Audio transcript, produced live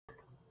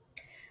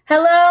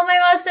Hello, my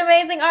most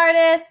amazing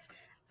artist.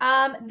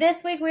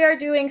 This week we are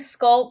doing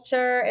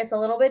sculpture. It's a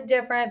little bit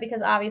different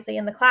because obviously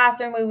in the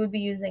classroom we would be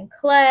using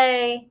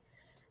clay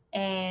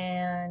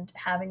and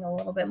having a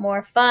little bit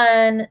more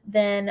fun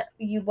than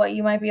what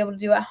you might be able to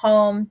do at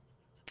home.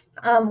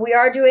 We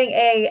are doing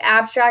a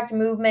abstract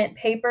movement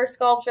paper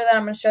sculpture that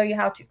I'm going to show you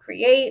how to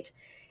create.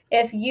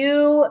 If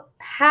you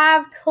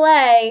have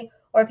clay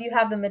or if you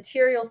have the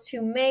materials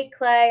to make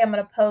clay, I'm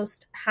going to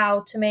post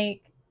how to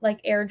make like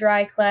air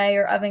dry clay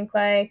or oven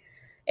clay.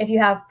 If you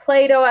have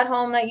Play-Doh at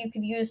home that you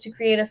could use to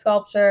create a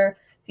sculpture,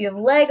 if you have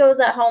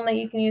Legos at home that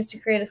you can use to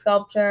create a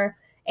sculpture,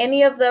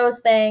 any of those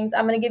things,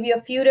 I'm going to give you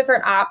a few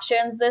different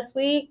options this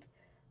week.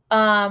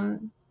 So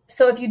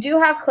if you do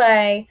have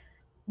clay,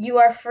 you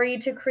are free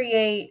to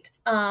create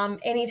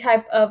any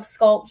type of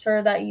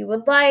sculpture that you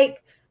would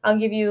like. I'll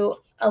give you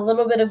a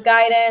little bit of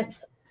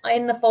guidance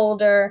in the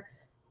folder.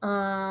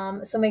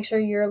 So make sure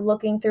you're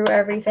looking through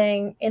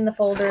everything in the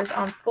folders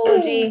on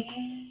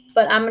Schoology.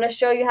 But I'm going to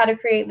show you how to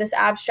create this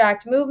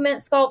abstract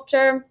movement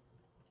sculpture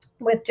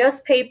with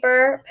just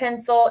paper,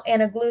 pencil,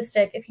 and a glue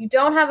stick. If you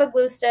don't have a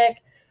glue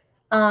stick,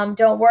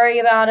 don't worry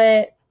about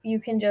it. You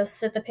can just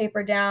sit the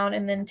paper down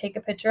and then take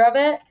a picture of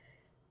it.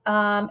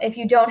 If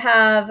you don't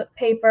have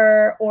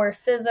paper or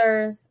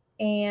scissors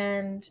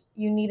and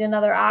you need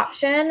another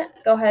option,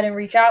 go ahead and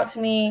reach out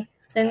to me,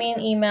 send me an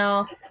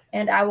email,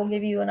 and I will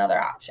give you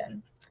another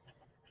option.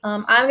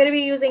 I'm going to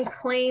be using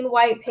plain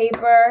white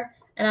paper,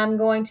 and I'm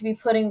going to be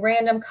putting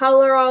random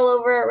color all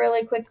over it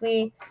really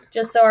quickly,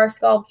 just so our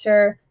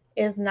sculpture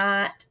is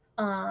not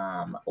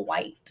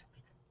white.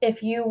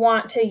 If you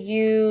want to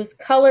use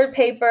colored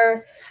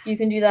paper, you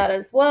can do that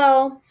as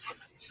well.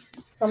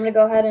 So I'm going to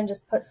go ahead and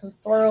just put some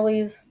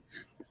swirlies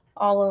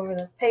all over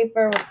this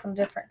paper with some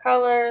different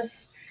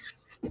colors.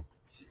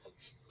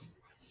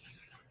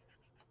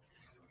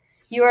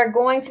 You are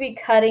going to be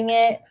cutting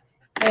it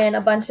in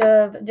a bunch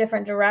of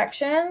different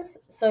directions,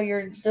 so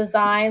your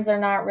designs are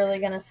not really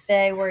going to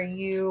stay where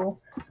you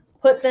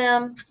put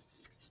them.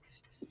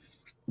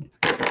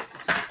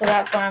 So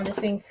that's why I'm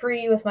just being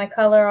free with my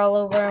color all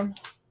over.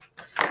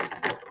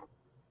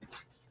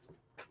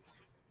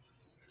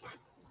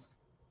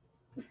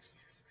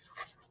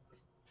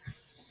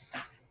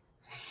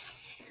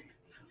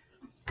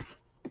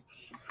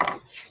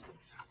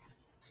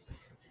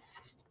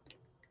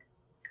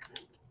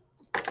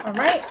 All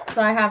right,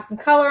 so I have some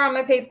color on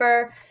my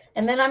paper,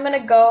 and then I'm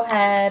going to go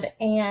ahead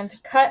and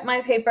cut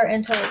my paper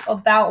into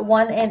about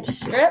 1-inch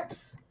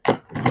strips,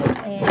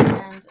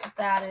 and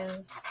that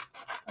is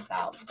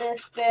about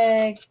this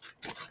big.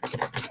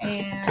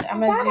 And I'm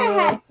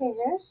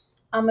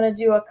going to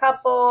do a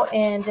couple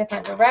in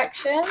different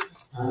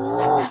directions.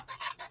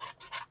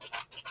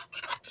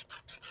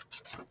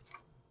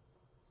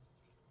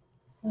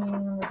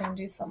 And we're going to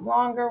do some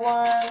longer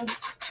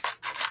ones.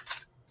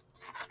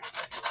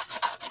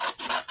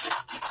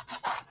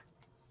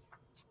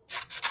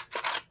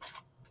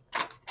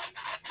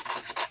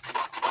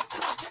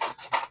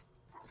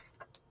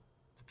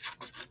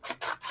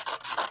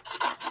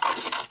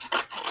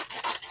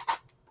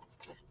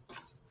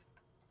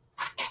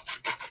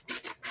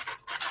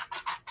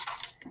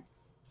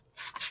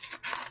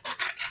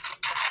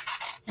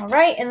 All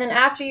right, and then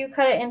after you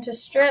cut it into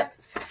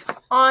strips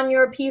on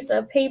your piece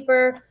of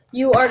paper,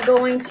 you are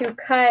going to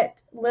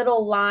cut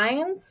little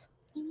lines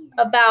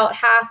about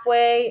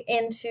halfway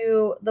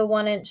into the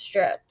 1-inch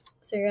strip.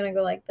 So you're going to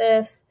go like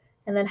this,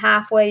 and then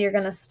halfway you're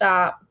going to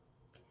stop.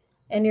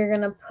 And you're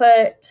going to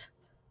put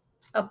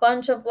a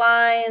bunch of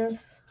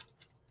lines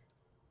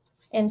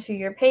into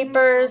your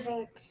papers.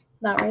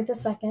 Not right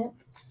this second.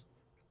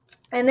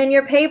 And then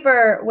your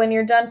paper, when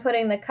you're done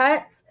putting the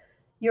cuts,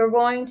 you're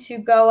going to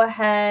go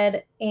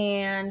ahead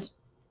and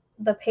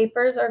the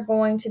papers are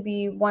going to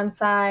be one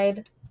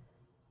side.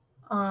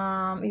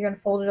 You're going to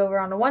fold it over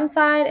onto one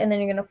side, and then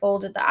you're going to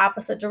fold it the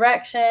opposite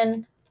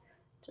direction,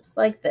 just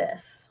like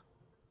this.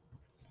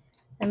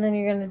 And then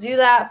you're going to do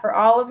that for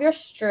all of your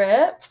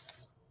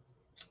strips.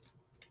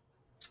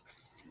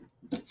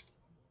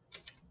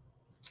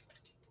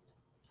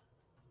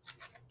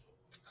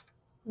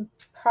 I'm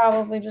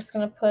probably just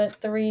going to put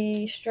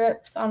 3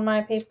 strips on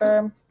my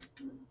paper.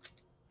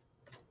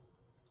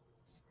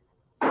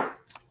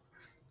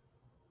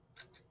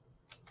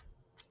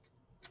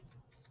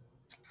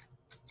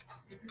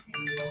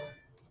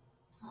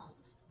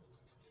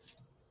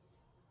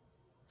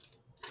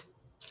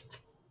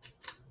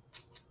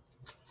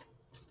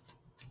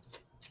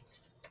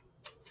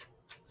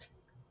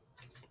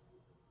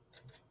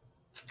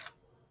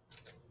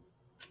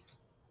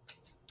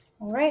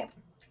 All right.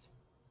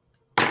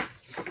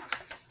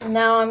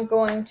 Now I'm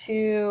going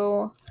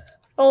to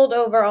fold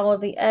over all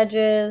of the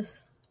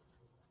edges.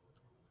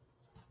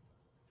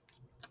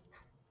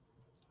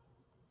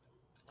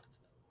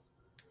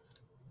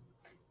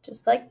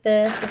 Just like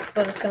this. This is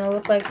what it's going to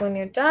look like when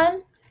you're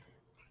done.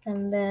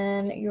 And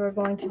then you're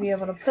going to be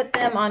able to put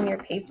them on your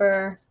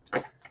paper.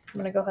 I'm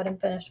going to go ahead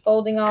and finish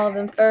folding all of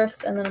them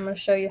first, and then I'm going to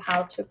show you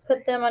how to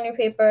put them on your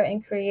paper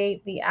and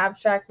create the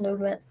abstract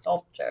movement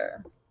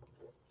sculpture.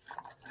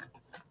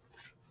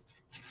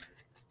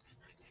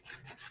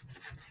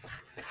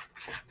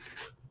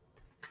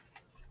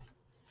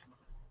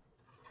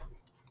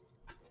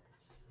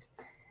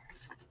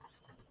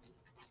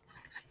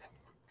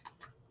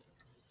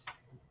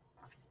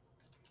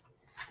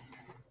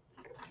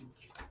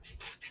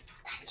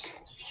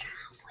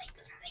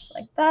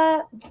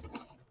 that.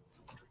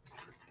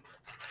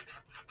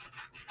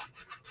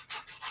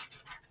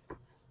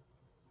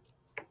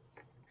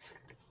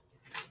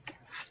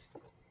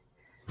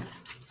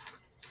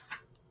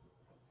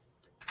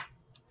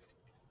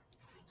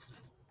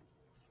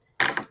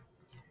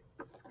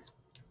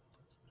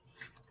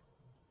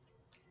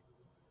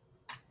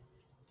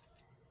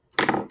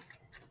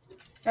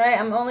 All right,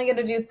 I'm only going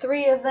to do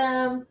 3 of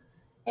them,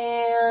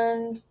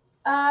 and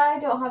I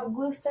don't have a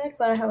glue stick,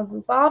 but I have a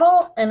glue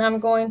bottle, and I'm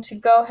going to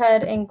go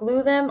ahead and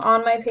glue them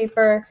on my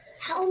paper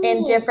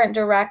in different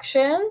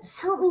directions.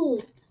 Help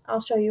me.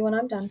 I'll show you when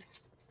I'm done.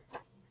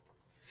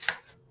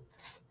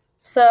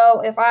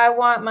 So if I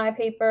want my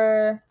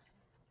paper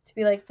to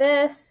be like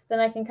this,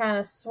 then I can kind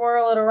of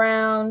swirl it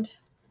around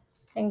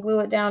and glue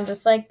it down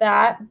just like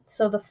that.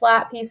 So the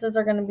flat pieces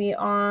are going to be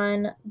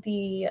on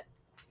the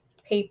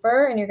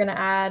paper, and you're going to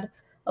add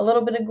a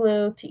little bit of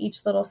glue to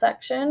each little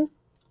section.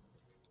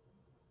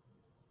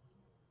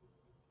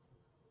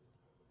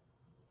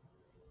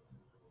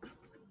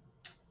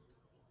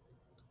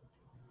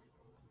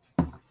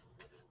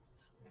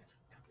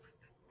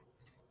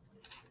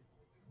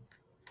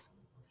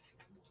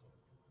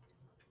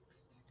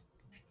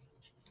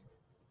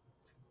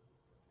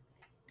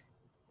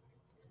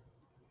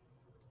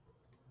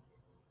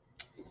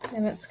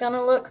 And it's going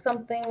to look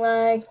something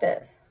like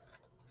this.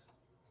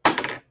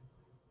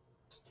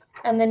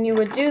 And then you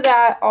would do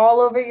that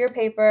all over your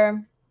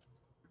paper.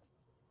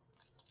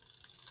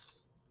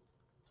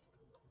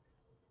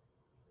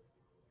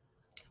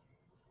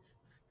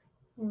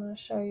 I'm going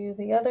to show you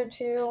the other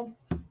 2.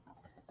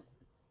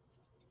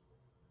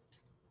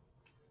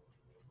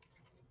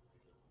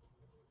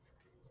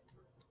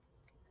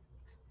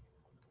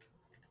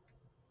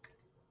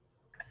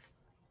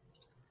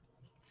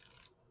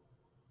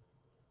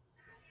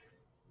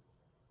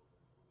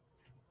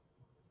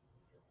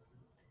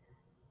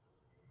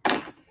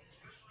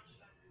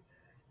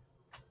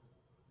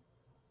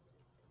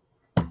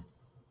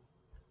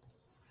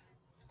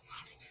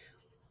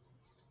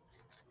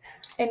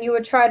 And you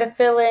would try to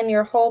fill in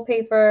your whole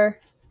paper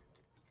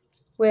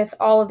with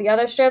all of the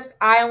other strips.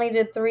 I only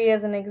did 3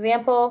 as an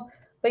example,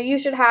 but you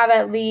should have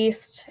at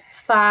least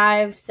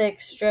 5,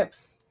 6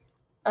 strips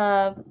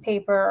of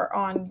paper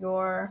on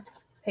your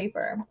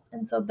paper.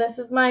 And so this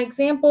is my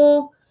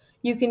example.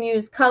 You can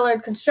use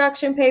colored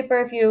construction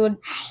paper if you would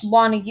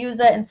want to use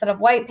it instead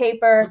of white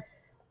paper.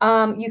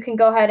 You can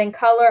go ahead and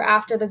color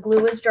after the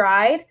glue is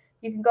dried.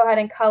 You can go ahead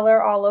and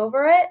color all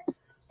over it.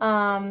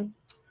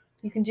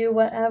 You can do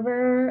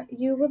whatever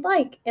you would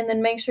like. And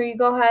then make sure you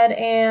go ahead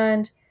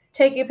and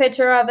take a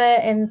picture of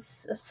it and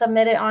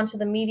submit it onto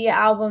the media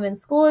album in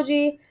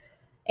Schoology.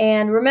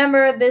 And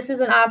remember, this is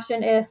an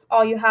option if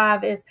all you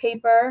have is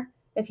paper.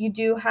 If you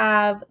do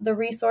have the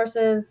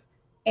resources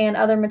and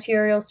other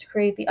materials to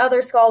create the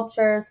other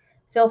sculptures,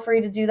 feel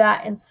free to do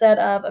that instead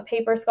of a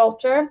paper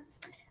sculpture.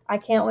 I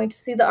can't wait to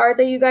see the art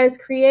that you guys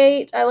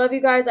create. I love you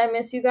guys. I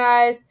miss you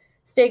guys.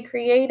 Stay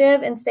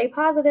creative and stay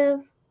positive.